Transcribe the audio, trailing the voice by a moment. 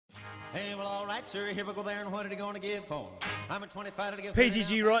Hey, well, all right, sir. Here we go there, and what are you going to give for? I'm at 25 to give.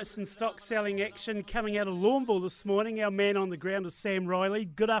 PGG rights and stock selling action coming out of Lawnville this morning. Our man on the ground is Sam Riley.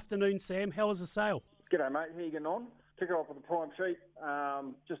 Good afternoon, Sam. How was the sale? G'day, mate. How you getting on? Kick it off with the prime sheet.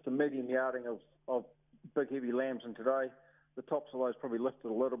 Just a medium yarding of big, heavy lambs in today. The tops of those probably lifted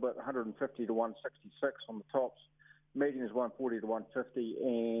a little bit, 150 to 166 on the tops. Medium is 140 to 150,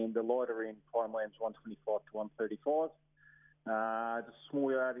 and the lighter end prime lambs 125 to 135. Just a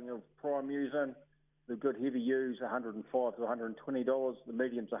small yarding of prime ewes in. The good heavy ewes 105 to $120. The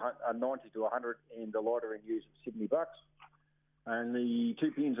mediums are 90 to 100, and the lighter end ewes are $70. And the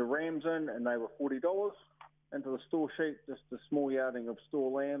two pens of rams in, and they were $40. Into the store sheet, just a small yarding of store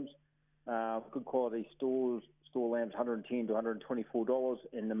lambs. Good quality store lambs, $110 to $124,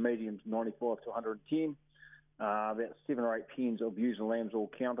 and the mediums 95 to 110. About 7 or 8 pens of ewes and lambs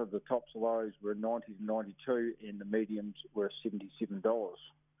all counted. The tops of those were 90 to 92, and the mediums were $77.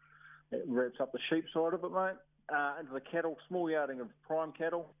 That wraps up the sheep side of it, mate. Into the cattle, small yarding of prime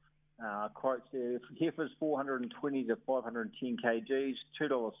cattle. Quotes there: heifers 420 to 510 kgs,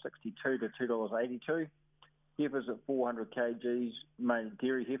 $2.62 to $2.82. Heifers at 400 kgs, main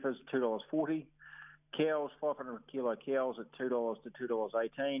dairy heifers $2.40. Cows, 500 kilo cows at $2 to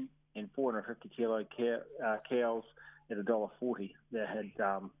 $2.18, and 450 kilo cows at $1.40. They had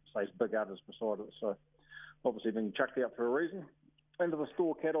say big udders beside it, so obviously been chucked out for a reason. Into the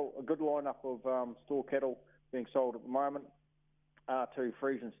store cattle, a good lineup of store cattle being sold at the moment. R2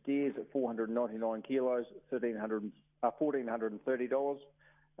 Friesian steers at 499 kilos, $1,430.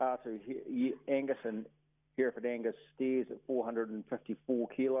 R2 Angus and Hereford Angus steers at 454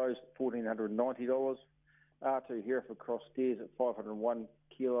 kilos, $1,490. R2 Hereford Cross steers at 501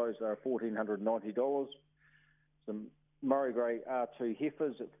 kilos, $1,490. Some Murray Grey R2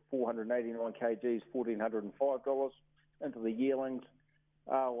 heifers at 489 kgs, $1,405. Into the yearlings,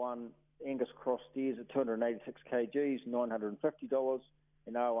 R1 Angus Cross steers at 286 kgs, $950,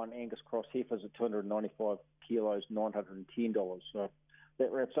 and R1 Angus Cross heifers at 295 kilos, $910. So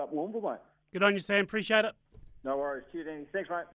that wraps up Lawnville, mate. Good on you, Sam. Appreciate it. No worries. Cheers, Andy. Thanks, mate.